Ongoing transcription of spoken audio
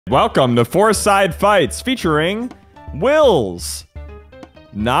Welcome to Fourside Fights featuring Wills,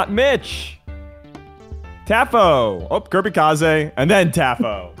 notMitch, Tafo, KirbyKaze, and then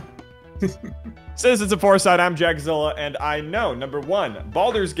Tafo. Citizens of Fourside, I'm Jackzilla, and I know, number one,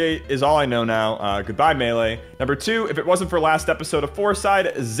 Baldur's Gate is all I know now. Goodbye, Melee. Number two, if it wasn't for last episode of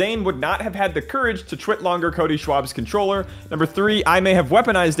Fourside, Zane would not have had the courage to twit longer Cody Schwab's controller. Number three, I may have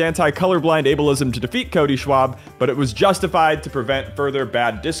weaponized anti-colorblind ableism to defeat Cody Schwab, but it was justified to prevent further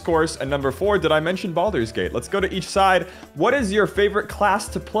bad discourse. And number four, did I mention Baldur's Gate? Let's go to each side. What is your favorite class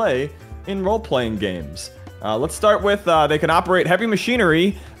to play in role-playing games? Let's start with, they can operate heavy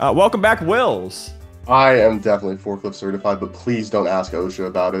machinery. Welcome back, Wills. I am definitely forklift certified, but please don't ask OSHA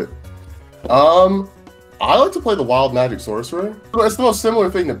about it. I like to play the Wild Magic Sorcerer. It's the most similar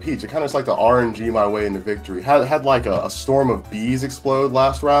thing to Peach. It kind of is like the RNG my way into victory. Had like a storm of bees explode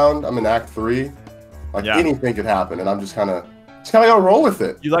last round. I'm in Act 3. Like anything could happen, and I'm just kind of gotta roll with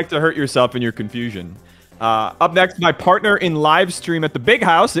it. You like to hurt yourself in your confusion. Up next, my partner in live stream at the Big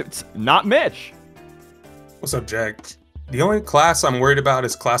House, it's notMitch. What's up, Jack? The only class I'm worried about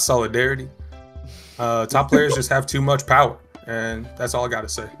is class solidarity. Top players just have too much power, and that's all I gotta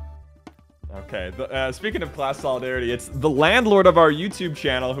say. Okay, speaking of class solidarity, it's the landlord of our YouTube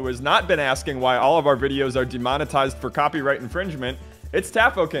channel who has not been asking why all of our videos are demonetized for copyright infringement. It's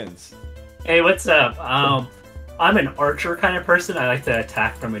Tafokints. Hey, what's up? I'm an archer kind of person. I like to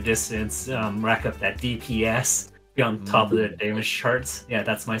attack from a distance, rack up that DPS, be on top of the damage charts. Yeah,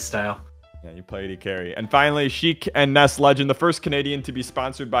 that's my style. Yeah, you play AD carry. And finally, Sheik and Ness Legend, the first Canadian to be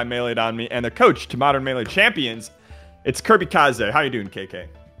sponsored by MeleeItOnMe and the coach to Modern Melee Champions. It's KirbyKaze. How you doing, KK?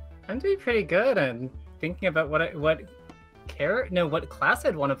 I'm doing pretty good. I'm thinking about what class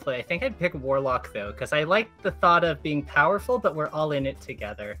I'd want to play. I think I'd pick Warlock though, because I like the thought of being powerful, but we're all in it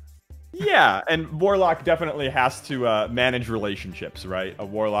together. Yeah, and Warlock definitely has to manage relationships, right? A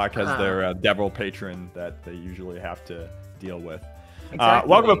Warlock has their devil patron that they usually have to deal with. Exactly.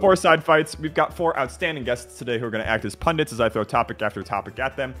 Welcome to Fourside Fights. We've got four outstanding guests today who are going to act as pundits as I throw topic after topic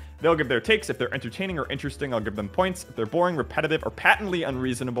at them. They'll give their takes. If they're entertaining or interesting, I'll give them points. If they're boring, repetitive, or patently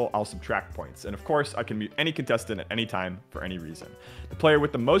unreasonable, I'll subtract points. And of course, I can mute any contestant at any time for any reason. The player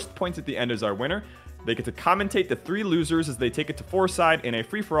with the most points at the end is our winner. They get to commentate the three losers as they take it to Fourside in a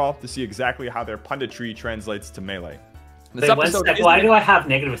free-for-all to see exactly how their punditry translates to Melee. Why do I have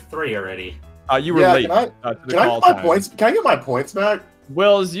 -3 already? You were late. Can I get my points? Can I get my points back?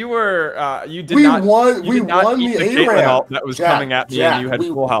 Wills, you were you did not won the A-Ramp that was coming at me, and you had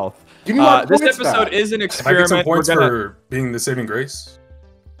full health. Give me my this points episode back. is an Can I experiment. get some points for being the saving grace?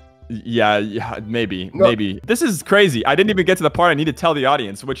 Yeah, maybe. This is crazy. I didn't even get to the part I need to tell the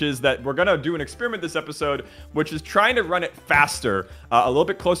audience, which is that we're gonna do an experiment this episode, which is trying to run it faster, a little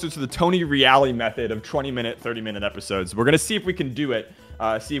bit closer to the Tony Reale method of 20-minute, 30-minute episodes. We're gonna see if we can do it.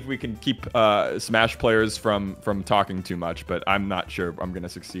 See if we can keep Smash players from talking too much, but I'm not sure I'm going to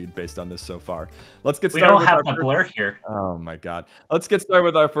succeed based on this so far. Let's get started. We don't have a blur here. Oh my god. Let's get started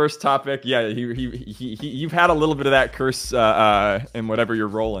with our first topic. Yeah, you've had a little bit of that curse in whatever you're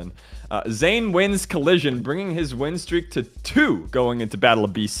rolling. Zane wins Collision, bringing his win streak to 2 going into Battle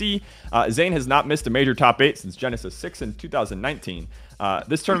of BC. Zane has not missed a major top 8 since Genesis 6 in 2019.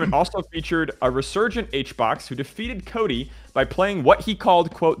 This tournament also featured a resurgent HBox who defeated Cody by playing what he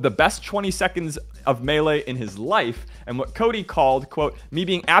called, quote, the best 20 seconds of Melee in his life, and what Cody called, quote, me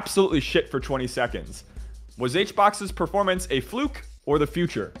being absolutely shit for 20 seconds. Was HBox's performance a fluke or the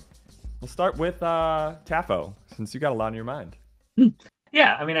future? We'll start with Tafo, since you got a lot on your mind.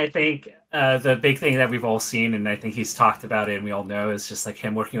 Yeah, I mean, I think the big thing that we've all seen, and I think he's talked about it and we all know, is just like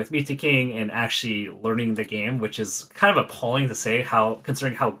him working with Meet the King and actually learning the game, which is kind of appalling to say,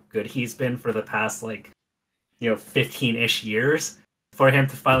 considering how good he's been for the past, 15-ish years. For him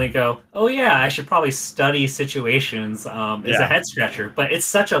to finally go, oh yeah, I should probably study situations is a head scratcher. But it's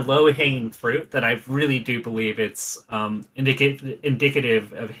such a low-hanging fruit that I really do believe it's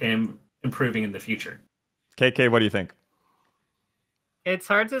indicative of him improving in the future. KK, what do you think? It's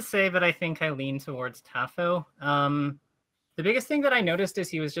hard to say, but I think I lean towards Tafo. The biggest thing that I noticed is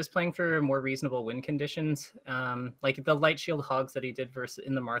he was just playing for more reasonable win conditions. Like the light shield hogs that he did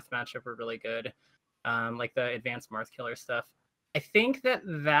in the Marth matchup were really good. Like the advanced Marth killer stuff. I think that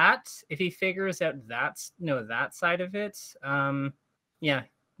if he figures out that side of it, yeah,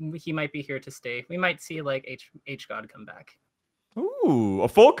 he might be here to stay. We might see like H God come back. Ooh, a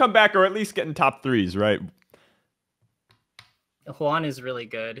full comeback, or at least getting top 3s, right? Juan is really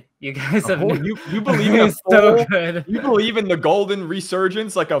good. You guys have you believe in so good. You believe in the golden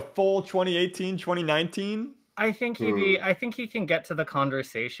resurgence, like a full 2018, 2019? I think I think he can get to the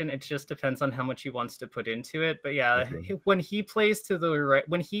conversation. It just depends on how much he wants to put into it. But yeah, when he plays to the right,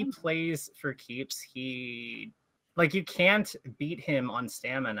 when he plays for keeps, he like you can't beat him on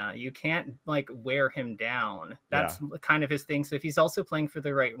stamina. You can't like wear him down. That's kind of his thing. So if he's also playing for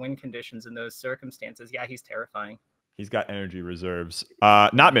the right win conditions in those circumstances, yeah, he's terrifying. He's got energy reserves.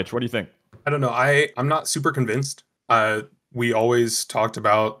 notMitch, what do you think? I don't know. I'm not super convinced. We always talked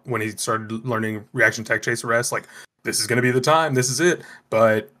about when he started learning reaction tech chase arrest, like this is going to be the time, this is it,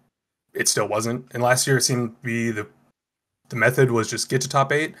 but it still wasn't. And last year it seemed to be the method was just get to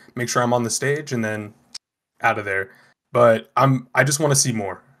top 8, make sure I'm on the stage, and then out of there. But I just want to see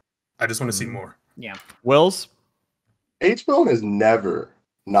more. I just want to see more. Yeah. Wills? H-Bone has never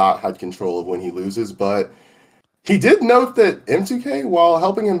not had control of when he loses, but he did note that M2K, while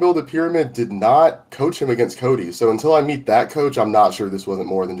helping him build a pyramid, did not coach him against Cody. So until I meet that coach, I'm not sure this wasn't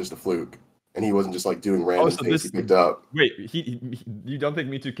more than just a fluke. And he wasn't just like doing random things he picked up. Wait, you don't think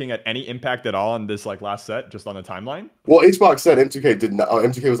Me2King had any impact at all on this like last set, just on the timeline? Well, HBox said M2K did not.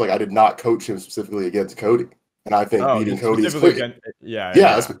 M2K was like, I did not coach him specifically against Cody. And I think beating Cody is clear.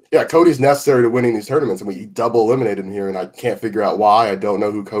 Yeah, Cody's necessary to winning these tournaments, and we double eliminated him here, and I can't figure out why. I don't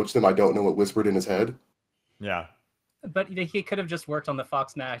know who coached him. I don't know what whispered in his head. Yeah. But he could have just worked on the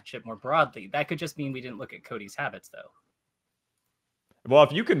Fox matchup more broadly. That could just mean we didn't look at Cody's habits, though. Well,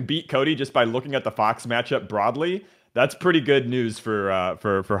 if you can beat Cody just by looking at the Fox matchup broadly, that's pretty good news for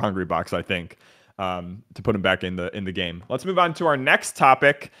Hungrybox, I think, to put him back in the game. Let's move on to our next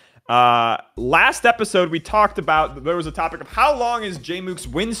topic. Last episode, we talked about, there was a topic of how long is Jmook's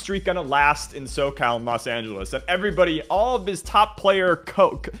win streak going to last in SoCal and Los Angeles? And everybody, all of his top player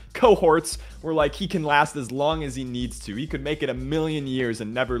cohorts were like, he can last as long as he needs to. He could make it 1,000,000 years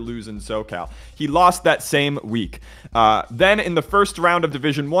and never lose in SoCal. He lost that same week. Then in the first round of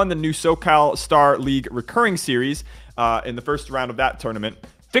Division 1, the new SoCal Star League recurring series, in the first round of that tournament,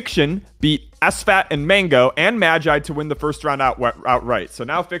 Fiction beat Asfat and Mango and Magi to win the first round outright. So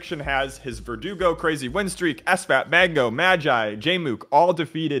now Fiction has his Verdugo crazy win streak, Asfat, Mango, Magi, Jmook, all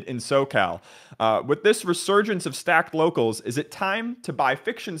defeated in SoCal. With this resurgence of stacked locals, is it time to buy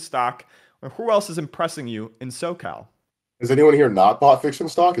Fiction stock? Or who else is impressing you in SoCal? Has anyone here not bought Fiction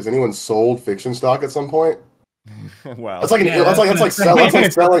stock? Has anyone sold Fiction stock at some point? Well, that's like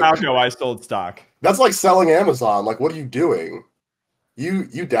selling. Falco, I sold stock. That's like selling Amazon. Like, what are you doing?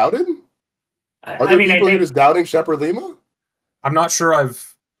 You doubted? Are there people who are just doubting Shepard Lima? I'm not sure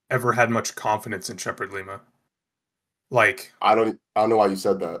I've ever had much confidence in Shepard Lima. Like, I don't know why you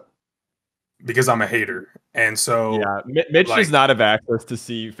said that. Because I'm a hater, and so yeah, Mitch does not have access to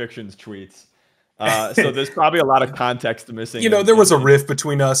see Fiction's tweets, so there's probably a lot of context missing. You know, there was a riff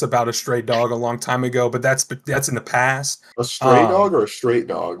between us about a stray dog a long time ago, but that's in the past. A stray dog or a straight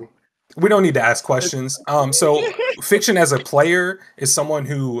dog? We don't need to ask questions. So Fiction as a player is someone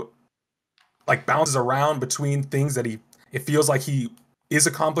who like bounces around between things that it feels like he is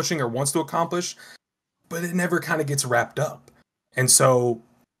accomplishing or wants to accomplish, but it never kind of gets wrapped up. And so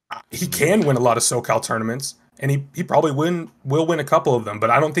he can win a lot of SoCal tournaments, and he probably will win a couple of them, but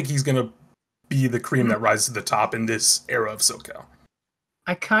I don't think he's going to be the cream that rises to the top in this era of SoCal.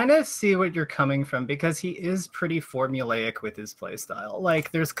 I kind of see what you're coming from, because he is pretty formulaic with his play style.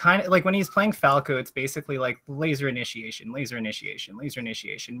 Like, there's kind of like when he's playing Falco, it's basically like laser initiation, laser initiation, laser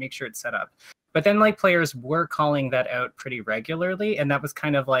initiation, make sure it's set up. But then like players were calling that out pretty regularly, and that was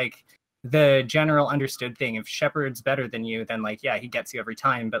kind of like the general understood thing. If Shepard's better than you, then like, yeah, he gets you every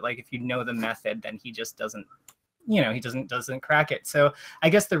time. But like, if you know the method, then he just doesn't, he doesn't crack it. So I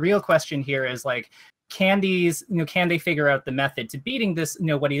guess the real question here is like, can they figure out the method to beating this,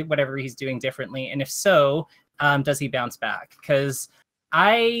 whatever he's doing differently? And if so, does he bounce back? Because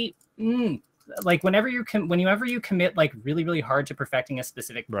like whenever you commit like really, really hard to perfecting a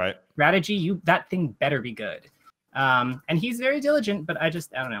specific strategy, that thing better be good. And he's very diligent, but I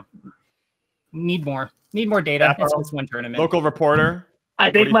don't know. Need more data. It's just one tournament. Local reporter.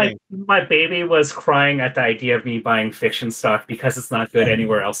 I think my baby was crying at the idea of me buying Fiction stock because it's not good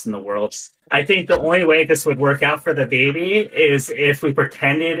anywhere else in the world. I think the only way this would work out for the baby is if we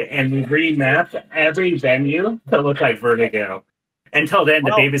pretended and we remap every venue to look like Vertigo. Until then,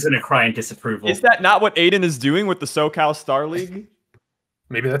 the baby's going to cry in disapproval. Is that not what Aiden is doing with the SoCal Star League?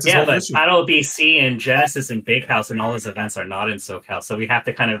 Maybe that's his whole but issue. Battle BC and Jess is in Big House, and all his events are not in SoCal. So we have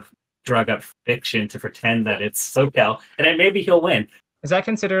to kind of drug up Fiction to pretend that it's SoCal, and then maybe he'll win. Is that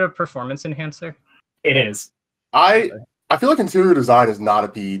considered a performance enhancer? It is. I feel like interior design is not a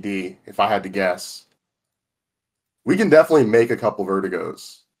PED, if I had to guess. We can definitely make a couple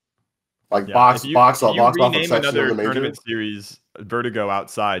Vertigos. Like box off section another of the major tournament series Vertigo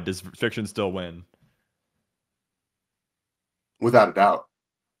outside, does Fiction still win? without a doubt.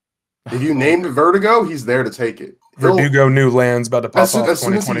 If you named Vertigo, he's there to take it. Verdugo new lands about to pop off. As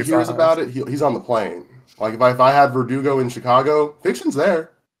soon as he hears about it, he's on the plane. Like if I had Verdugo in Chicago, Fiction's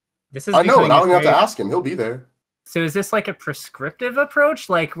there. I know it. I don't even have to ask him. He'll be there. So is this like a prescriptive approach?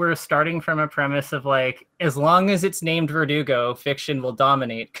 Like we're starting from a premise of like, as long as it's named Verdugo, Fiction will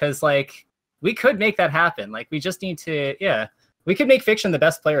dominate. Because like we could make that happen. Like we just need to, we could make Fiction the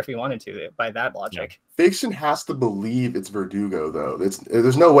best player if we wanted to by that logic. Yeah. Fiction has to believe it's Verdugo though.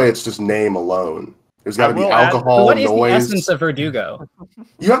 There's no way it's just name alone. There's got to be alcohol, what is noise. The essence of Verdugo?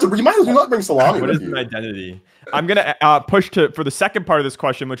 You might as well bring salami. What is an identity? I'm gonna push for the second part of this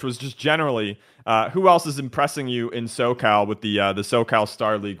question, which was just generally, who else is impressing you in SoCal with the SoCal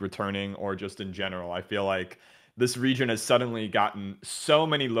Star League returning, or just in general? I feel like this region has suddenly gotten so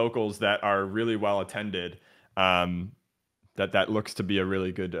many locals that are really well attended. That looks to be a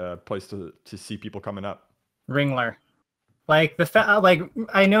really good place to see people coming up. Ringler. Like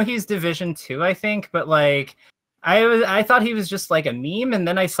I know he's Division 2, I think, but like I thought he was just like a meme, and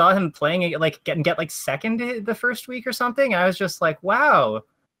then I saw him playing it like get like second the first week or something. And I was just like, wow,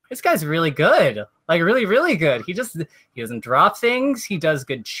 this guy's really good. Like really, really good. He doesn't drop things. He does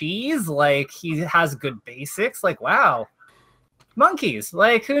good cheese. Like he has good basics. Like wow, monkeys.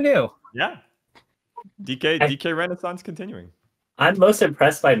 Like who knew? Yeah. DK Renaissance continuing. I'm most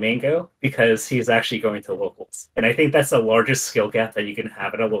impressed by Mango because he's actually going to locals. And I think that's the largest skill gap that you can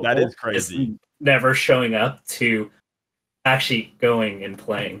have at a local. That is crazy. Is never showing up to actually going and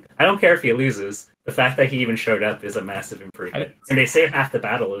playing. I don't care if he loses. The fact that he even showed up is a massive improvement. And they say half the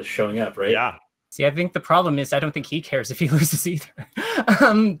battle is showing up, right? Yeah. See, I think the problem is I don't think he cares if he loses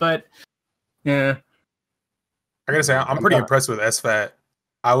either. But, yeah. I gotta say, I'm pretty impressed with SFAT.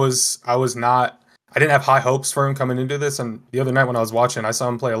 I didn't have high hopes for him coming into this, and the other night when I was watching, I saw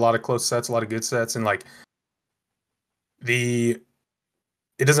him play a lot of close sets, a lot of good sets, and like it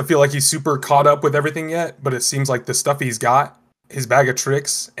doesn't feel like he's super caught up with everything yet, but it seems like the stuff he's got, his bag of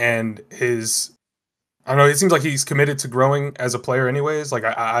tricks, and I don't know, it seems like he's committed to growing as a player anyways. Like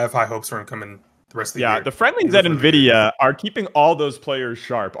I have high hopes for him coming the rest of the year. Yeah, the friendlies at NVIDIA are keeping all those players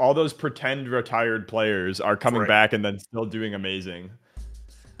sharp. All those pretend retired players are coming back and then still doing amazing.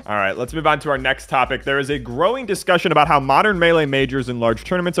 All right, let's move on to our next topic. There is a growing discussion about how modern Melee majors and large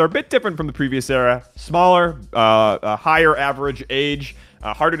tournaments are a bit different from the previous era. Smaller, a higher average age,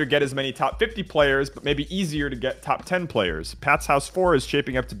 harder to get as many top 50 players, but maybe easier to get top 10 players. Pat's House 4 is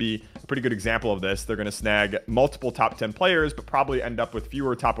shaping up to be a pretty good example of this. They're going to snag multiple top 10 players, but probably end up with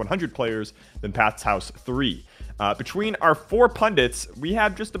fewer top 100 players than Pat's House 3. Between our 4 pundits, we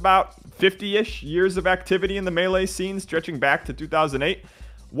have just about 50-ish years of activity in the Melee scene, stretching back to 2008.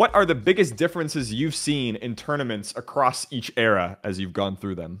 What are the biggest differences you've seen in tournaments across each era as you've gone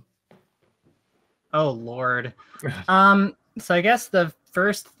through them? Oh, Lord. So I guess the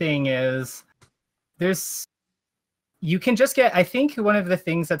first thing is you can just get, I think one of the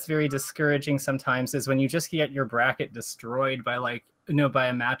things that's very discouraging sometimes is when you just get your bracket destroyed by by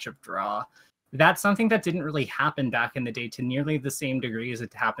a matchup draw. That's something that didn't really happen back in the day to nearly the same degree as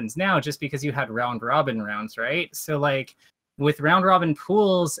it happens now, just because you had round robin rounds, right? So like, with round robin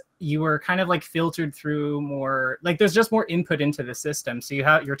pools, you were kind of like filtered through more, like there's just more input into the system. So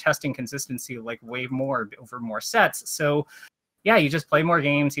you're testing consistency like way more over more sets. So yeah, you just play more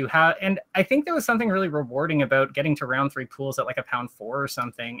games. And I think there was something really rewarding about getting to round 3 pools at like a pound 4 or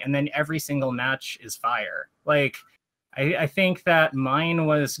something. And then every single match is fire. Like I think that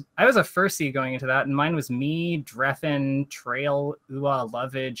I was a first seed going into that, and mine was me, Dreffen, Trail, Ua,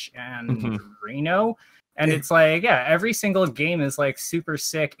 Lovage, and Reno. And it's like, yeah, every single game is like super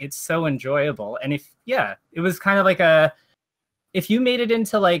sick. It's so enjoyable. And it was kind of like if you made it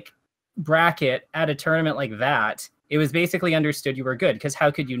into like bracket at a tournament like that, it was basically understood you were good, because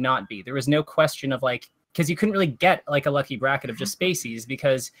how could you not be? There was no question of like, because you couldn't really get like a lucky bracket of just spacies,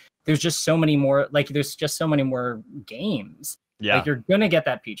 because there's just so many more games. Yeah. Like you're going to get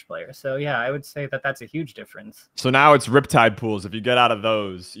that Peach player. So yeah, I would say that that's a huge difference. So now it's Riptide pools. If you get out of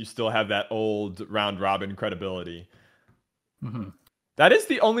those, you still have that old round robin credibility. Mm-hmm. That is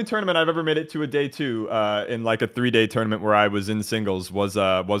the only tournament I've ever made it to a day 2 in like a 3-day tournament where I was in singles was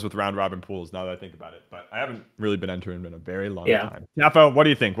with round robin pools, now that I think about it. But I haven't really been entering in a very long time. Tafo, what do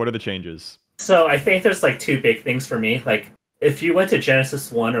you think? What are the changes? So I think there's like 2 big things for me. Like if you went to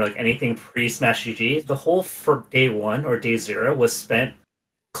Genesis 1 or like anything pre-Smash GG, the whole for day 1 or day 0 was spent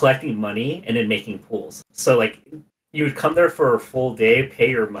collecting money and then making pools. So like you would come there for a full day, pay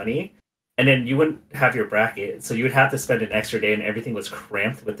your money, and then you wouldn't have your bracket. So you would have to spend an extra day, and everything was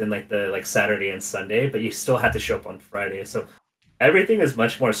cramped within like the Saturday and Sunday, but you still had to show up on Friday. So everything is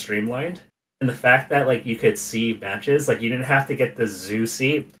much more streamlined. and the fact that like you could see matches, like you didn't have to get the zoo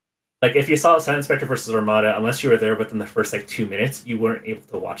seat. Like if you saw Silent Spectre versus Armada, unless you were there within the first like 2 minutes, you weren't able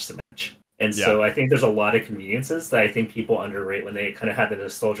to watch the match. And so I think there's a lot of conveniences that I think people underrate when they kind of have the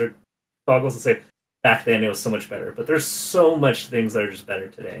nostalgia goggles and say back then it was so much better. But there's so much things that are just better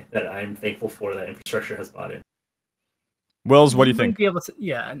today that I'm thankful for that infrastructure has brought in. Wills, what do you think? Be able to,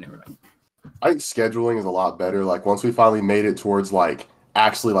 yeah, never mind. I think scheduling is a lot better. Like once we finally made it towards like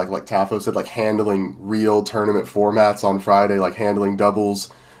actually like Tafo said, like handling real tournament formats on Friday, like handling doubles.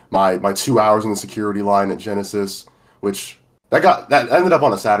 My 2 hours in the security line at Genesis, which that ended up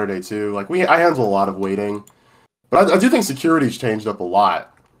on a Saturday too. Like I handle a lot of waiting, but I do think security's changed up a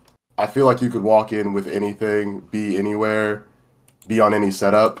lot. I feel like you could walk in with anything, be anywhere, be on any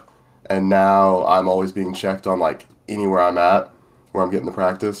setup, and now I'm always being checked on like anywhere I'm at, where I'm getting the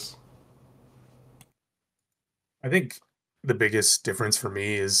practice. I think the biggest difference for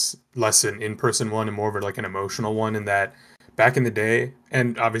me is less an in-person one and more of like an emotional one, in that back in the day,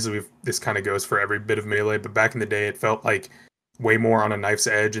 and obviously this kind of goes for every bit of Melee, but back in the day it felt like way more on a knife's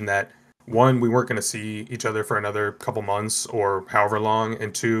edge, in that one, we weren't going to see each other for another couple months or however long,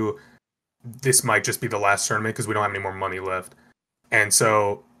 and two, this might just be the last tournament because we don't have any more money left. And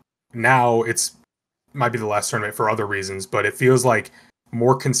so now might be the last tournament for other reasons, but it feels like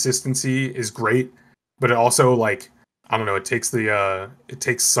more consistency is great, but it also, like, I don't know, it takes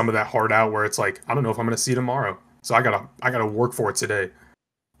some of that heart out where it's like, I don't know if I'm going to see tomorrow. So I gotta work for it today,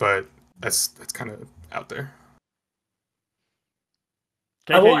 but that's kind of out there.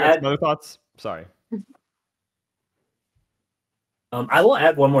 KK, you have some other thoughts? Sorry. I will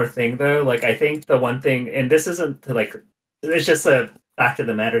add one more thing though. Like I think the one thing, and this isn't to like, it's just a fact of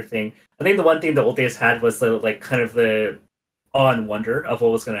the matter thing. I think the one thing the old days had was the like kind of the awe and wonder of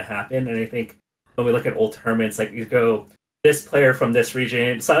what was going to happen. And I think when we look at old tournaments, like you go, this player from this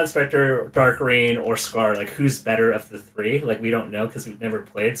region, Silent Spectre, Dark Reign, or Scar, like who's better of the three? Like we don't know because we've never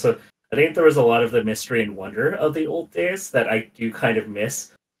played. So I think there was a lot of the mystery and wonder of the old days that I do kind of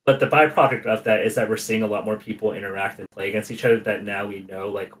miss. But the byproduct of that is that we're seeing a lot more people interact and play against each other, that now we know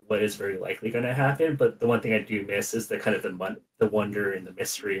like what is very likely going to happen. But the one thing I do miss is the kind of the wonder and the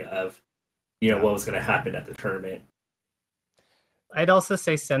mystery of, you know, what was going to happen at the tournament. I'd also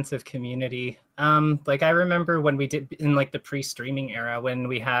say sense of community. Like I remember when we did in like the pre-streaming era, when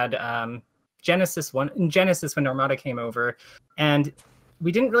we had Genesis when Armada came over, and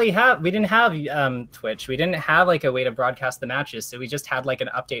we didn't have Twitch. We didn't have like a way to broadcast the matches, so we just had like an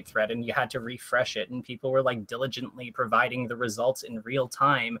update thread, and you had to refresh it, and people were like diligently providing the results in real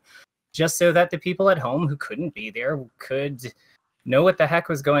time, just so that the people at home who couldn't be there could know what the heck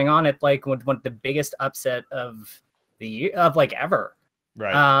was going on at like one of the biggest upset of like ever.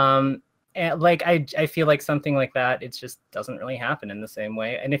 Right. And like I feel like something like that, it just doesn't really happen in the same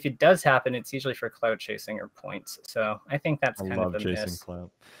way. And if it does happen, it's usually for clout chasing or points. So I think that's kind of the miss. Clout.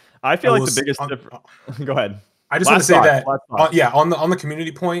 I feel like the biggest difference. Go ahead. I just want to say that on the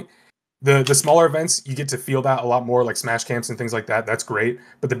community point, the smaller events, you get to feel that a lot more, like Smash camps and things like that. That's great.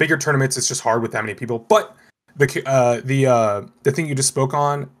 But the bigger tournaments, it's just hard with that many people. But the thing you just spoke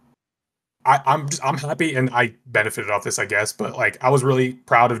on, I'm happy, and I benefited off this, I guess, but like I was really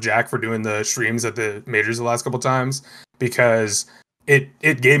proud of Jack for doing the streams at the majors the last couple times, because it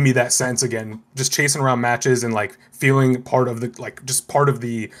gave me that sense again, just chasing around matches and like feeling part of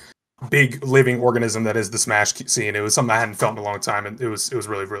the big living organism that is the Smash scene. It was something I hadn't felt in a long time, and it was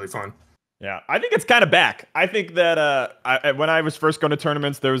really, really fun. Yeah, I think it's kind of back. I think that when I was first going to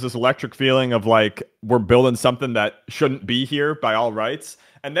tournaments, there was this electric feeling of like, we're building something that shouldn't be here by all rights.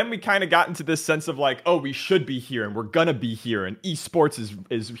 And then we kind of got into this sense of like, oh, we should be here, and we're going to be here, and esports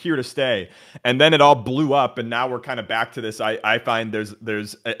is here to stay. And then it all blew up, and now we're kind of back to this. I find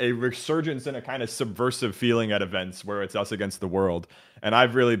there's a resurgence and a kind of subversive feeling at events where it's us against the world. And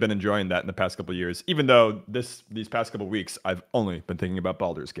I've really been enjoying that in the past couple of years, even though these past couple of weeks, I've only been thinking about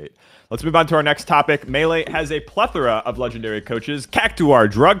Baldur's Gate. Let's move on to our next topic. Melee has a plethora of legendary coaches: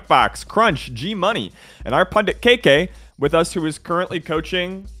 Cactuar, Drugbox, Crunch, G-Money, and our pundit KK with us, who is currently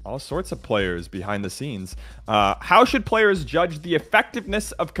coaching all sorts of players behind the scenes. How should players judge the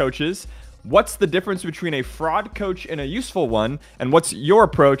effectiveness of coaches? What's the difference between a fraud coach and a useful one? And what's your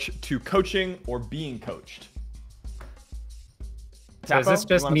approach to coaching or being coached? So is this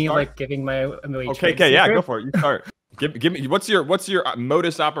just me like giving my okay, yeah, go for it. You start. give me what's your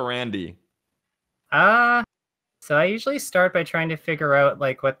modus operandi? So I usually start by trying to figure out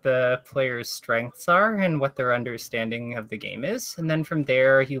like what the player's strengths are and what their understanding of the game is, and then from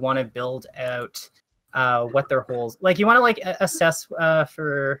there you want to build out what their holes, like you want to like assess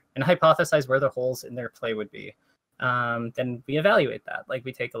for and hypothesize where the holes in their play would be. then we evaluate that. Like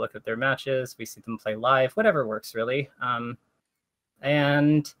we take a look at their matches, we see them play live, whatever works really.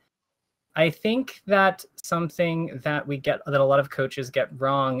 And I think that something that that a lot of coaches get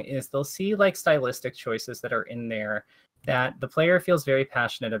wrong is they'll see like stylistic choices that are in there that the player feels very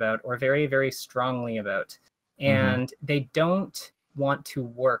passionate about or very, very strongly about. And they don't want to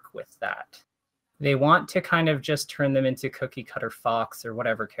work with that. They want to kind of just turn them into cookie cutter Fox or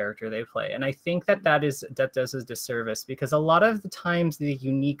whatever character they play. And I think that does a disservice, because a lot of the times the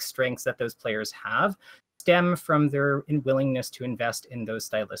unique strengths that those players have stem from their willingness to invest in those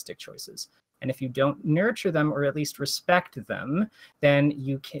stylistic choices. And if you don't nurture them or at least respect them, then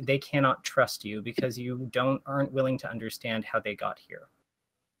they cannot trust you because you aren't willing to understand how they got here.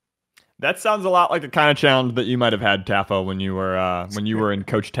 That sounds a lot like the kind of challenge that you might have had, Tafo, when you were in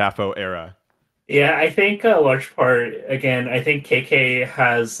Coach Tafo era. Yeah, I think a large part, again, I think KK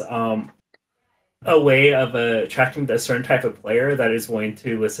has a way of attracting a certain type of player that is willing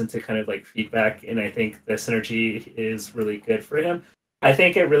to listen to kind of like feedback, and I think the synergy is really good for him. I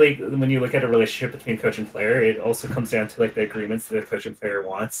think it really, when you look at a relationship between coach and player, it also comes down to like the agreements that the coach and player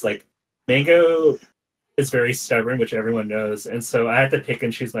wants. Like Mango is very stubborn, which everyone knows, and so I had to pick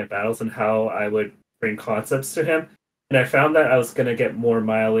and choose my battles and how I would bring concepts to him. And I found that I was going to get more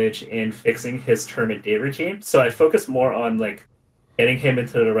mileage in fixing his term and day routine. So I focused more on like getting him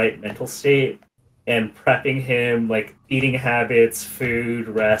into the right mental state and prepping him, like eating habits, food,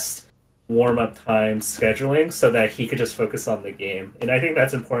 rest, warm-up times, scheduling, so that he could just focus on the game. And I think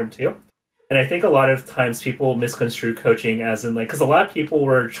that's important too. And I think a lot of times people misconstrue coaching as in like, because a lot of people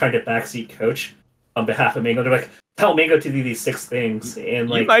were trying to backseat coach on behalf of Mango. They're like, tell Mango to do these 6 things. And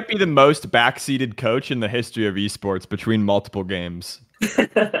like, you might be the most backseated coach in the history of esports between multiple games.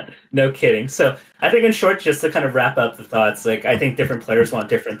 No kidding. So I think in short, just to kind of wrap up the thoughts, like I think different players want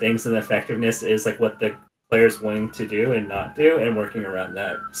different things, and effectiveness is like what the player's willing to do and not do, and working around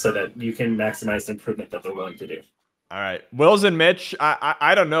that so that you can maximize the improvement that they're willing to do. All right, Wills and Mitch,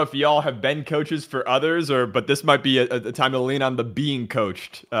 I don't know if y'all have been coaches for others, but this might be a time to lean on the being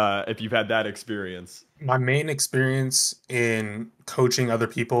coached if you've had that experience. My main experience in coaching other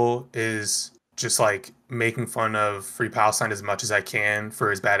people is just like making fun of Free Palestine as much as I can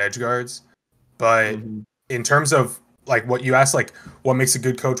for his bad edge guards. But in terms of like what you asked, like what makes a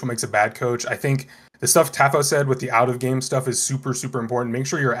good coach, what makes a bad coach, I think the stuff Tafo said with the out of game stuff is super, super important. Make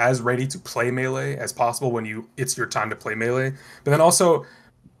sure you're as ready to play melee as possible when it's your time to play melee. But then also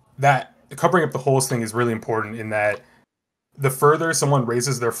that covering up the holes thing is really important in that the further someone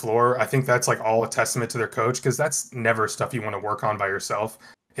raises their floor, I think that's like all a testament to their coach, because that's never stuff you want to work on by yourself.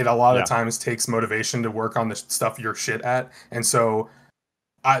 It a lot of times takes motivation to work on the stuff you're shit at. And so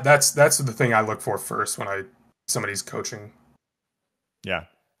that's the thing I look for first when somebody's coaching. Yeah.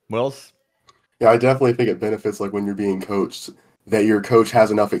 Wills? Yeah, I definitely think it benefits like when you're being coached that your coach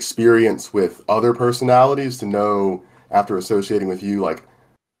has enough experience with other personalities to know after associating with you like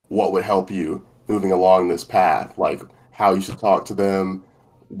what would help you moving along this path, like how you should talk to them,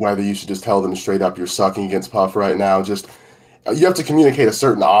 whether you should just tell them straight up you're sucking against Puff right now. Just you have to communicate a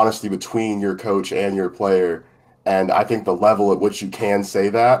certain honesty between your coach and your player, and I think the level at which you can say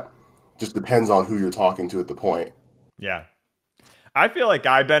that just depends on who you're talking to at the point. Yeah. I feel like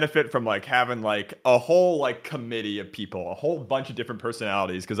I benefit from like having like a whole like committee of people, a whole bunch of different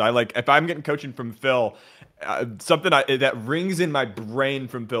personalities. Because I like if I'm getting coaching from Phil, something that rings in my brain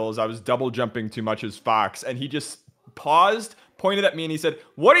from Phil is I was double jumping too much as Fox, and he just paused, pointed at me, and he said,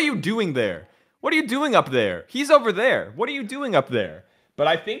 "What are you doing there? What are you doing up there? He's over there. What are you doing up there?" But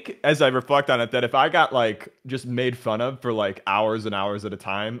I think as I reflect on it, that if I got like just made fun of for like hours and hours at a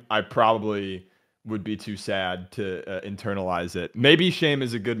time, I probably would be too sad to internalize it. Maybe shame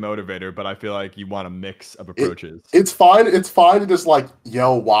is a good motivator, but I feel like you want a mix of approaches. It's fine to just like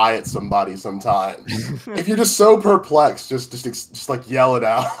yell why at somebody sometimes. If you're just so perplexed, just like yell it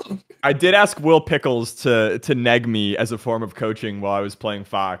out. I did ask Will Pickles to neg me as a form of coaching while I was playing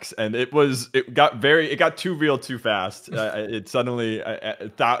Fox, and it got too real too fast. It suddenly I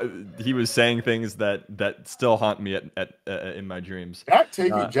thought he was saying things that still haunt me in my dreams.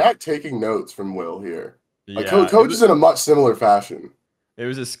 Jack taking notes from Will here. Yeah, coach is in a much similar fashion. It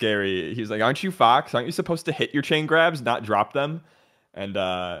was a scary. He's like, "Aren't you Fox? Aren't you supposed to hit your chain grabs, not drop them?" And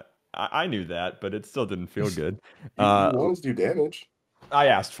I knew that, but it still didn't feel good. You want to do damage. I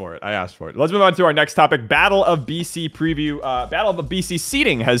asked for it. Let's move on to our next topic, Battle of BC preview. Battle of BC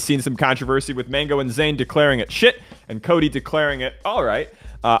seeding has seen some controversy with Mango and Zane declaring it shit and Cody declaring it all right.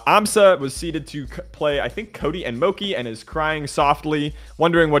 Amsa was seeded to play, I think, Cody and Moki, and is crying softly,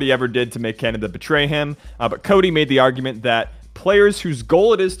 wondering what he ever did to make Canada betray him. But Cody made the argument that players whose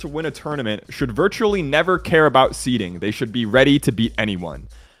goal it is to win a tournament should virtually never care about seeding. They should be ready to beat anyone.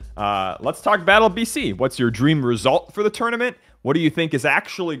 Let's talk Battle BC. What's your dream result for the tournament? What do you think is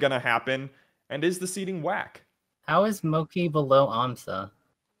actually going to happen? And is the seeding whack? How is Moki below Amsa?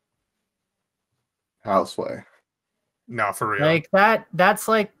 Houseway. No, for real. Like that's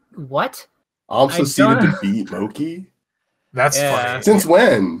like what? Amsa seeded to beat Moki? That's funny. Since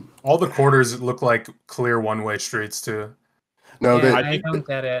when? All the quarters look like clear one-way streets too. No, Yeah, I don't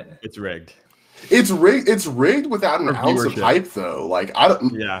get it. It's rigged. It's rigged. It's rigged without an For ounce of viewership. hype, though. Like I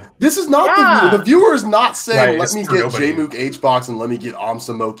don't. Yeah. This is not the viewer is not saying Right, let it's me for get nobody. Jmook H-Box and let me get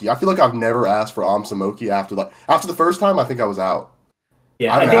Amsa Moki. I feel like I've never asked for Amsa Moki after the first time. I think I was out.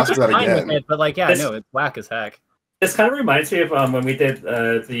 Yeah, I I haven't think asked for that Fine with again. it, but like, yeah, This- no, it's whack as heck. this kind of reminds me of when we did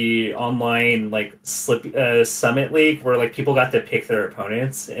the online like Summit League, where like people got to pick their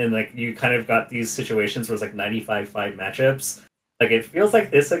opponents, and like you kind of got these situations where it's like 95-5 matchups. Like it feels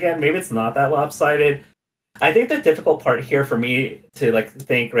like this again. Maybe it's not that lopsided. I think the difficult part here for me to like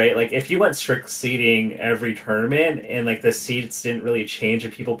think, right, like if you went strict seeding every tournament and like the seeds didn't really change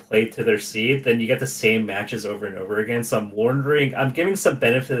and people played to their seed, then you get the same matches over and over again. So I'm wondering, I'm giving some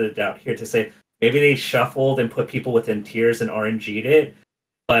benefit of the doubt here to say maybe they shuffled and put people within tiers and RNG'd it.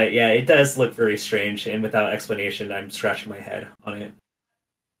 But yeah, it does look very strange, and without explanation, I'm scratching my head on it.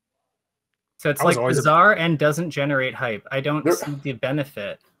 So it's I was like always a- bizarre and doesn't generate hype. I don't There- see the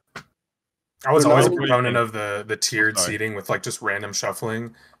benefit. I was You always a know- proponent of the tiered Sorry. seating with like just random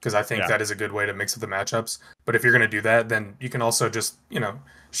shuffling because I think Yeah. that is a good way to mix up the matchups. But if you're going to do that, then you can also just,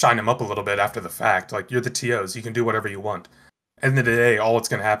 shine them up a little bit after the fact. Like you're the TOs, you can do whatever you want. At the end of the day, all that's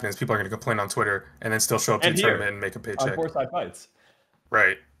going to happen is people are going to complain on Twitter and then still show up to And the here, tournament and make a On paycheck. Fourside Fights.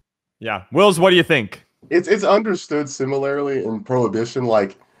 Right. Yeah. Wills, what do you think? It's understood similarly in Prohibition.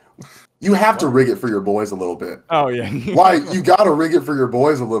 Like you have to rig it for your boys a little bit. Oh, yeah. Like you got to rig it for your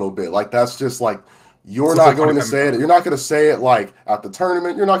boys a little bit. Like that's just like you're It's not like going to when- say it. You're not going to say it like at the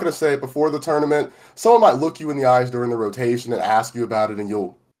tournament. You're not going to say it before the tournament. Someone might look you in the eyes during the rotation and ask you about it, and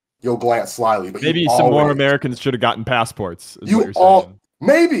you'll glance slyly. But Maybe you some more always- Americans should have gotten passports. Is You what you're all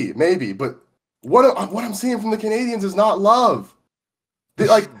saying. maybe, but what I'm seeing from the Canadians is not love.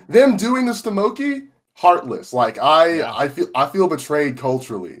 Like them doing this to Moki, heartless. Like I feel betrayed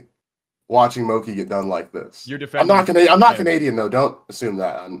culturally watching Moki get done like this. You're I'm defending. not Canadian. I'm not Canadian though. Don't assume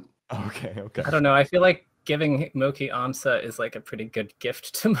that. Okay. I don't know. I feel like giving Moki Amsa is like a pretty good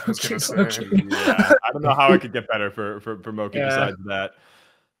gift to I was Moki. gonna say, Yeah. I don't know how it could get better for Moki Yeah. besides that.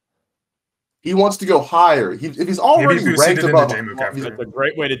 He wants to go higher. If he's already if he was ranked seated in the above, Jmook after. That's a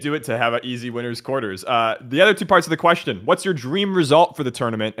great way to do it, to have an easy winner's quarters. The other two parts of the question: what's your dream result for the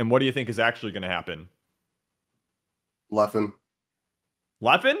tournament, and what do you think is actually going to happen? Leffen,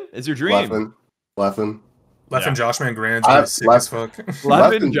 Leffen is your dream. Leffen, Leffen Joshman Grand's I- sick as fuck.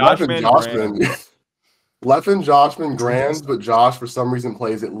 Leffen, Joshman, Leffen, Joshman, Grand, but Josh for some reason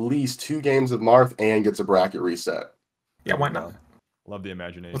plays at least 2 games of Marth and gets a bracket reset. Yeah, why not? Love the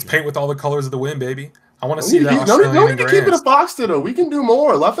imagination. Let's paint with all the colors of the wind, baby. I want to No see need that no Australian need to keep it a Grands. Fox Ditto. We can do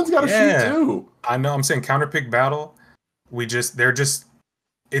more. Leffen's got to Yeah. shoot too. I know. I'm saying counterpick battle.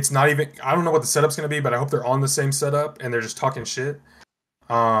 It's not even. I don't know what the setup's gonna be, but I hope they're on the same setup and they're just talking shit.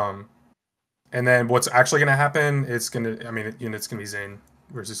 And then what's actually gonna happen? It's gonna be Zane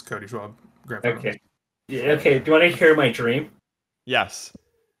versus Cody Schwab. Grand Finals. Okay. Yeah, okay. Do you want to hear my dream? Yes.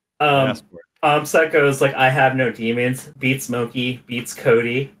 Set goes like I have no demons, beats Moki, beats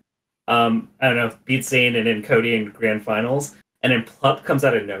Cody. I don't know, beats Zane and then Cody in grand finals. And then Plup comes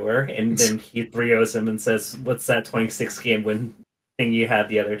out of nowhere and then he 3-0s him and says, "What's that 26 game win thing you had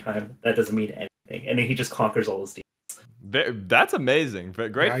the other time? That doesn't mean anything." And then he just conquers all his demons. That's amazing.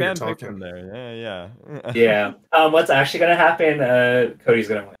 But great Now fan you're fiction talking. there. Yeah. Yeah. What's actually gonna happen? Cody's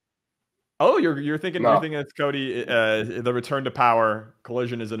gonna win. Oh, you're thinking No. it's Cody. The return to power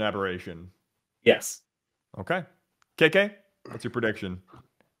collision is an aberration. Yes. Okay. KK, what's your prediction?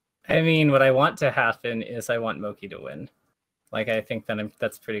 I mean, what I want to happen is I want Moki to win. Like, I think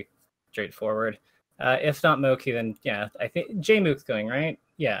that's pretty straightforward. If not Moki, then yeah, I think Jmook's going, right?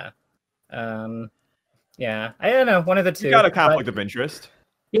 Yeah. Yeah. I don't know, one of the two. You got a but- conflict of interest.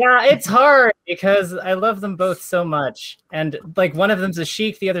 Yeah, it's hard because I love them both so much. And like one of them's a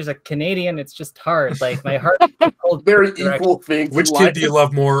Sheik, the other's a Canadian. It's just hard. Like my heart is cold. Very equal things. Which in kid life. do you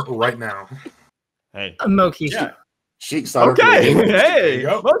love more right now? Hey. Moki. Yeah. Sheik son of Okay. Canadian. Hey. you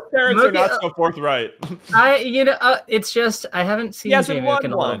go. Most parents are Moki- not so forthright. It's just I haven't seen hasn't Jmook won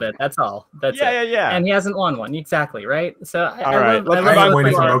in a little one. bit. That's all. That's Yeah, it. yeah. And he hasn't won one exactly, right? So All right, let's I move on am to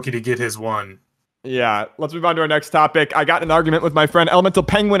waiting for our- Moki to get his one. Yeah, let's move on to our next topic. I got in an argument with my friend Elemental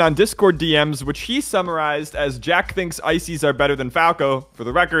Penguin on Discord DMs, which he summarized as Jack thinks Ices are better than Falco. For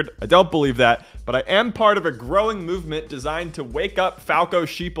the record, I don't believe that, but I am part of a growing movement designed to wake up Falco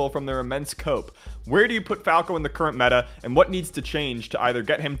sheeple from their immense cope. Where do you put Falco in the current meta, and what needs to change to either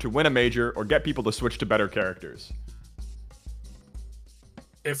get him to win a major or get people to switch to better characters?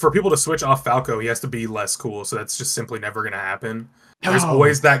 For people to switch off Falco, he has to be less cool, so that's just simply never going to happen. There's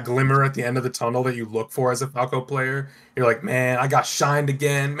always that glimmer at the end of the tunnel that you look for as a Falco player. You're like, man, I got shined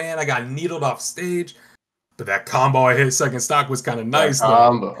again. Man, I got needled off stage. But that combo I hit second stock was kind of nice,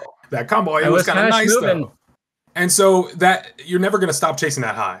 though. That combo I hit was kind of nice, though. And so that you're never going to stop chasing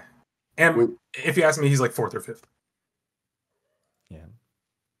that high. And if you ask me, he's like 4th or 5th. Yeah,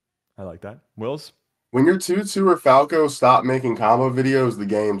 I like that. Wills? When you're 2-2 or Falco, stop making combo videos. The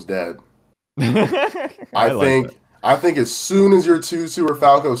game's dead. I think as soon as your 2-2 or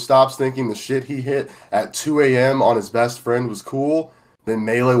Falco stops thinking the shit he hit at 2 a.m. on his best friend was cool, then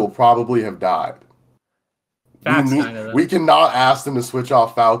Melee will probably have died. We cannot ask them to switch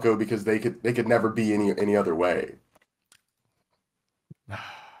off Falco because they could never be any other way.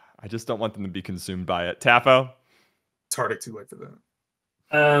 I just don't want them to be consumed by it. Tafo? It's hard too late for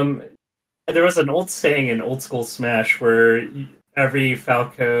that. There was an old saying in old school Smash where every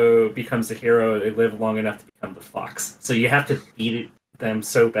Falco becomes a hero, they live long enough to become the fox. So you have to beat them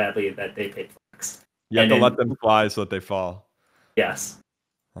so badly that they pick fox. You have to let them fly so that they fall. Yes.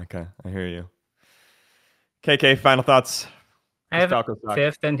 Okay, I hear you. KK, final thoughts? I have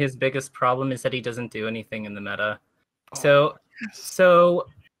 5th, and his biggest problem is that he doesn't do anything in the meta. So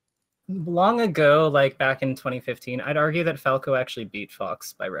long ago, like back in 2015, I'd argue that Falco actually beat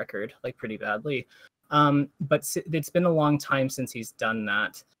Fox by record, like pretty badly. But it's been a long time since he's done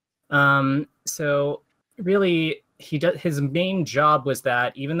that. So really, his main job was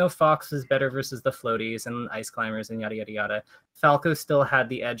that even though Fox was better versus the floaties and ice climbers and yada yada yada, Falco still had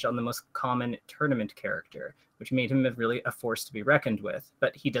the edge on the most common tournament character, which made him really a force to be reckoned with.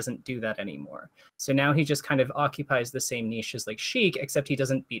 But he doesn't do that anymore. So now he just kind of occupies the same niche as like Sheik, except he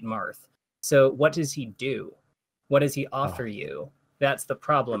doesn't beat Marth. So what does he do? What does he offer you? That's the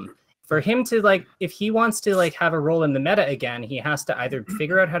problem. For him to like, if he wants to like have a role in the meta again, he has to either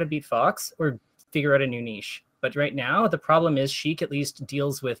figure out how to beat Fox or figure out a new niche. But right now, the problem is Sheik at least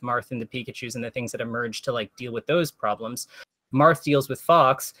deals with Marth and the Pikachus and the things that emerge to like deal with those problems. Marth deals with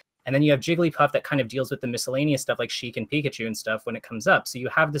Fox, and then you have Jigglypuff that kind of deals with the miscellaneous stuff like Sheik and Pikachu and stuff when it comes up. So you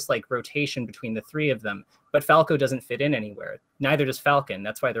have this like rotation between the three of them. But Falco doesn't fit in anywhere. Neither does Falcon.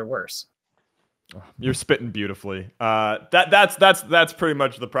 That's why they're worse. You're spitting beautifully. That's pretty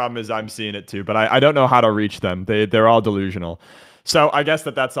much the problem as I'm seeing it too. But I don't know how to reach them. They're all delusional. So I guess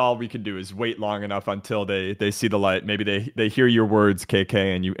that's all we can do is wait long enough until they see the light. Maybe they hear your words,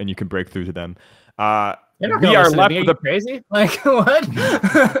 KK, and you can break through to them. We are left with crazy. Like what?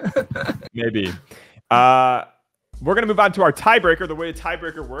 Maybe. We're going to move on to our tiebreaker. The way a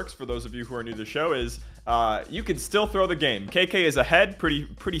tiebreaker works, for those of you who are new to the show, is you can still throw the game. KK is ahead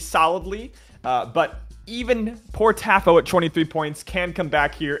pretty solidly, but even poor Tafo at 23 points can come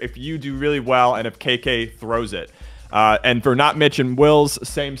back here if you do really well and if KK throws it. And for notMitch and Wills,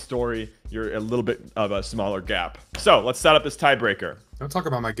 same story. You're a little bit of a smaller gap. So let's set up this tiebreaker. Don't talk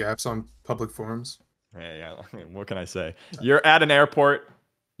about my gaps on public forums. Yeah. What can I say? You're at an airport.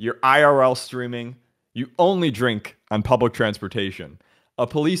 You're IRL streaming. You only drink on public transportation. A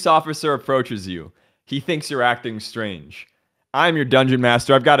police officer approaches you. He thinks you're acting strange. I'm your dungeon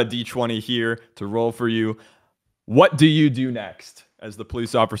master. I've got a D20 here to roll for you. What do you do next as the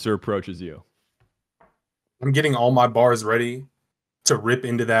police officer approaches you? I'm getting all my bars ready to rip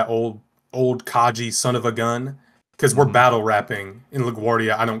into that old Kaji son of a gun because we're battle rapping in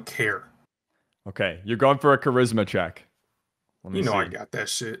LaGuardia. I don't care. Okay, you're going for a charisma check. You know I got that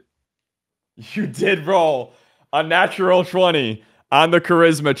shit. You did roll a natural 20 on the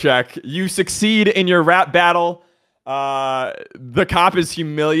charisma check. You succeed in your rap battle. The cop is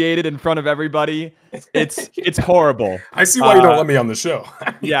humiliated in front of everybody. It's horrible. I see why you don't let me on the show.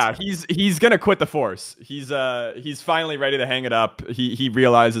 Yeah, he's gonna quit the force. He's finally ready to hang it up. He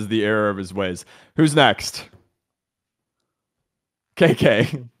realizes the error of his ways. Who's next?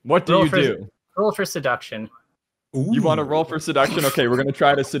 KK, what do you do? Roll for seduction. Ooh. You want to roll for seduction? Okay, we're gonna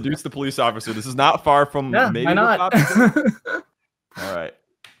try to seduce the police officer. This is not far from maybe why not? All right.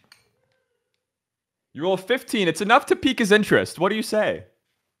 You roll 15. It's enough to pique his interest. What do you say?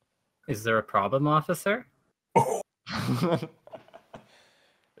 Is there a problem, officer?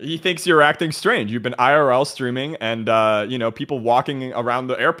 He thinks you're acting strange. You've been IRL streaming, and people walking around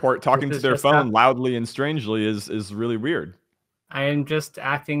the airport talking to their phone loudly and strangely is really weird. I'm just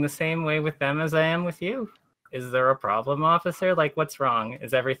acting the same way with them as I am with you. Is there a problem, officer? Like, what's wrong?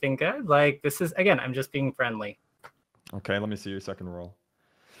 Is everything good? Like, this is, again, I'm just being friendly. Okay, let me see your second roll.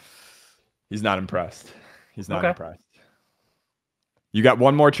 He's not impressed. He's not impressed. You got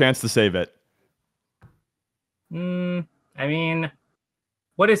one more chance to save it. I mean,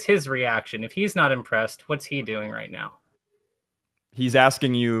 what is his reaction? If he's not impressed, what's he doing right now? He's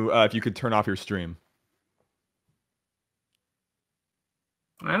asking you if you could turn off your stream.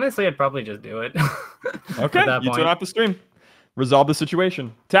 Honestly, I'd probably just do it. Okay, you turn off the stream. Resolve the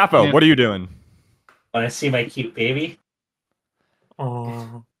situation. Tafo, what are you doing? Want to see my cute baby?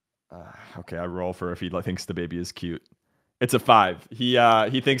 Oh. Okay, I roll for if he thinks the baby is cute. It's a 5.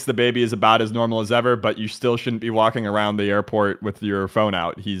 He thinks the baby is about as normal as ever, but you still shouldn't be walking around the airport with your phone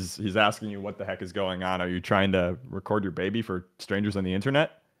out. He's asking you what the heck is going on. Are you trying to record your baby for strangers on the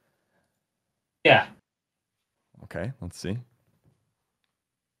internet? Yeah. Okay, let's see.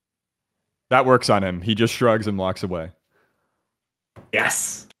 That works on him. He just shrugs and walks away.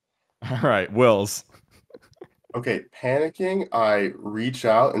 Yes. All right, Wills. Okay, panicking, I reach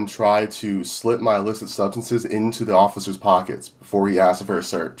out and try to slip my illicit substances into the officer's pockets before he asks for a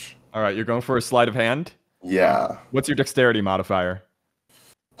search. All right, you're going for a sleight of hand? Yeah. What's your dexterity modifier?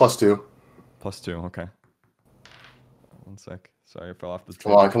 +2. +2, okay. One sec. Sorry, I fell off the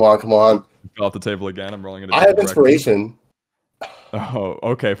table. Come on. I fell off the table again. I'm rolling it. I have inspiration. Oh,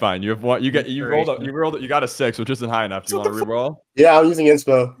 okay, fine. You have one. You rolled it. You got a 6, which isn't high enough. Do you want to re-roll? Yeah, I'm using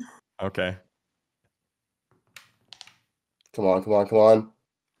inspo. Okay. Come on.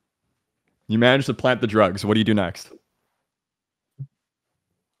 You managed to plant the drugs. What do you do next?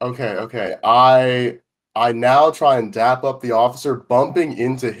 Okay. I now try and dap up the officer, bumping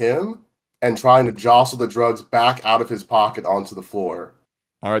into him and trying to jostle the drugs back out of his pocket onto the floor.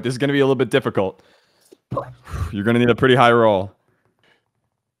 All right, this is going to be a little bit difficult. You're going to need a pretty high roll.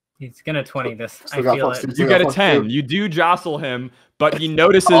 He's going to 20 this. I feel it. You get a 10. You do jostle him, but he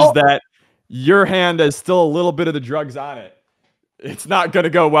notices that your hand has still a little bit of the drugs on it. It's not going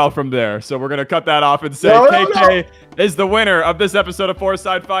to go well from there. So we're going to cut that off and say KK is the winner of this episode of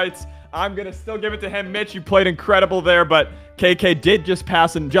Fourside Fights. I'm going to still give it to him. Mitch, you played incredible there, but KK did just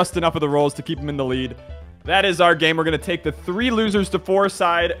pass in just enough of the rolls to keep him in the lead. That is our game. We're going to take the 3 losers to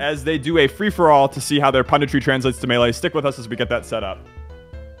Fourside as they do a free-for-all to see how their punditry translates to Melee. Stick with us as we get that set up.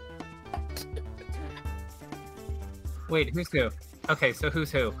 Wait, who's who? Okay, so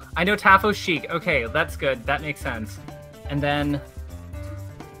who's who? I know Tafo's Sheik. Okay, that's good. That makes sense. And then,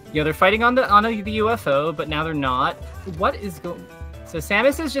 they're fighting on the UFO, but now they're not. What is going? So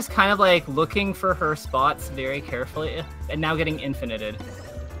Samus is just kind of like looking for her spots very carefully, and now getting infinited.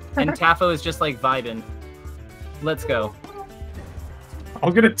 And Tafo is just like vibing. Let's go.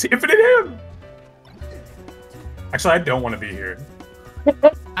 I'm gonna infinite him. Actually, I don't want to be here.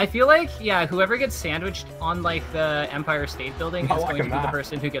 I feel like, yeah, whoever gets sandwiched on like the Empire State Building is going to be the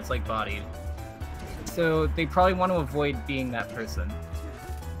person who gets like bodied. So they probably want to avoid being that person.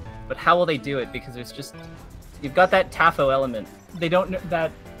 But how will they do it? Because there's just, you've got that Tafo element. They don't know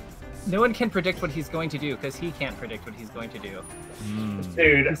that, no one can predict what he's going to do because he can't predict what he's going to do.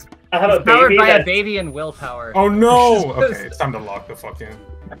 Dude, I have a baby. Powered by a baby and willpower. Oh no! Okay, it's time to lock the fuck in.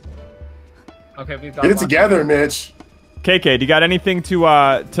 Okay, we've got Get it together, Mitch. KK, do you got anything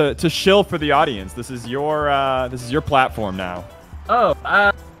to shill for the audience? This is your platform now. Oh,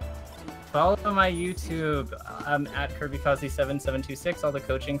 follow my YouTube at KirbyKaze7726. All the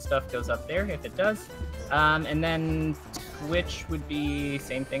coaching stuff goes up there if it does. And then Twitch would be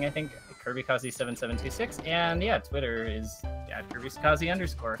same thing, I think, KirbyKaze7726. And yeah, Twitter is at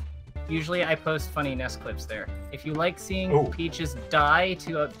KirbyKaze_. Usually I post funny Nest clips there. If you like seeing Peaches die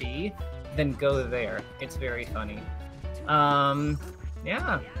to a bee, then go there. It's very funny.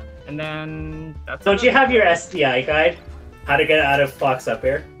 Yeah. And then that's Don't you have your SDI guide? How to get out of Fox Up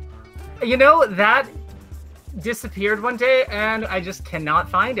Air? You know, that disappeared one day and I just cannot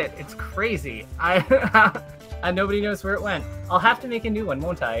find it. It's crazy. Nobody knows where it went. I'll have to make a new one,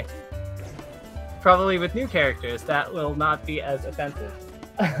 won't I? Probably with new characters. That will not be as offensive.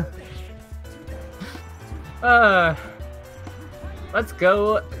 Let's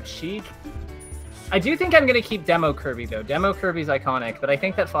go, Sheik. I do think I'm going to keep Demo Kirby, though. Demo Kirby's iconic, but I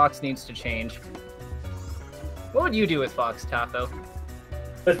think that Fox needs to change. What would you do with Fox, Tafo?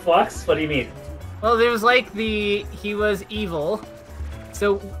 With Fox? What do you mean? Well, there was like he was evil.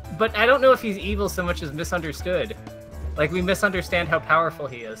 So, but I don't know if he's evil so much as misunderstood. Like, we misunderstand how powerful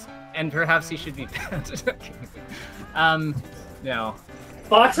he is. And perhaps he should be banned. No.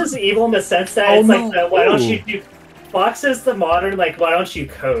 Fox is evil in the sense that it's like, why don't you do... Fox is the modern, like, why don't you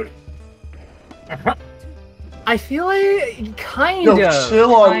code? I feel like kind Yo, of.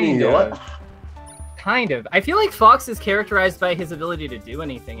 chill on me. What? Kind of. I feel like Fox is characterized by his ability to do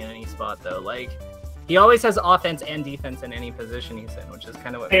anything in any spot, though. Like, he always has offense and defense in any position he's in, which is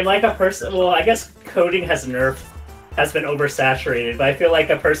kind of what. Hey, like a person. Well, I guess coding has been oversaturated, but I feel like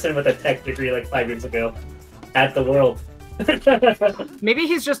a person with a tech degree like 5 years ago had the world. Maybe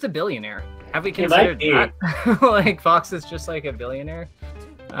he's just a billionaire. Have we considered that? Like, Fox is just like a billionaire.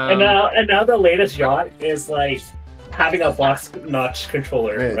 And now the latest yacht is like having a box notch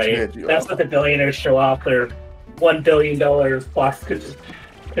controller, right? That's what the billionaires show off their $1 billion box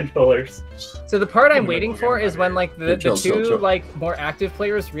controllers. So the part I'm waiting for is when like the two like more active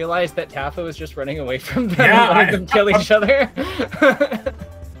players realize that Tafo is just running away from them and letting them kill each other.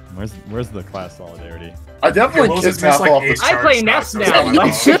 Where's the class solidarity? I definitely kissed Tafo off the I play Nest now.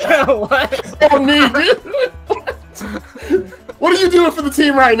 Like, what? Oh, me, dude. What are you doing for the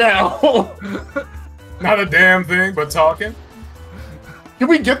team right now? Not a damn thing, but talking. Can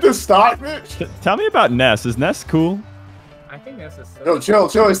we get this stock, Mitch? Tell me about Ness. Is Ness cool? I think Ness is so Yo, chill.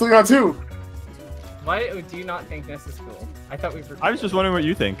 He's still on 2. Why do you not think Ness is cool? I thought we were. I was just wondering what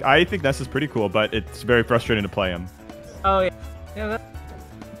you think. I think Ness is pretty cool, but it's very frustrating to play him. Oh, yeah. Yeah, that's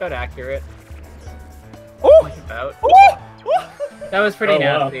about accurate. Oh! Like about. That was pretty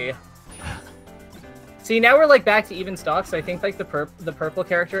nasty. Wow. See, now we're like back to even stocks. So I think like the purple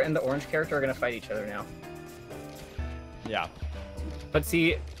character and the orange character are gonna fight each other now. Yeah. But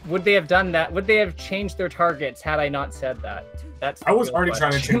see, would they have done that? Would they have changed their targets had I not said that? That's. I was already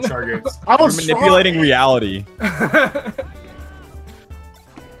trying to change targets. I was manipulating reality.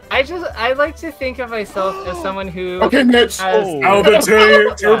 I like to think of myself as someone who. Okay, Mitch. Albert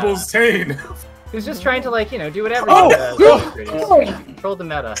Turbo's Tane. Who's just trying to, like, you know, do whatever he does. Control the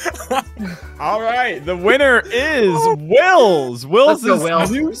meta. All right, the winner is Wills. Wills is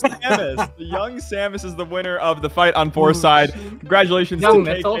Wills. new Samus. The young Samus is the winner of the fight on Fourside. Congratulations to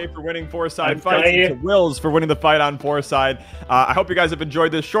KK for winning Fourside Fights and to Wills for winning the fight on Fourside. I hope you guys have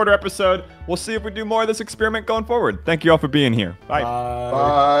enjoyed this shorter episode. We'll see if we do more of this experiment going forward. Thank you all for being here.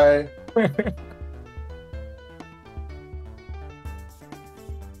 Bye. Bye.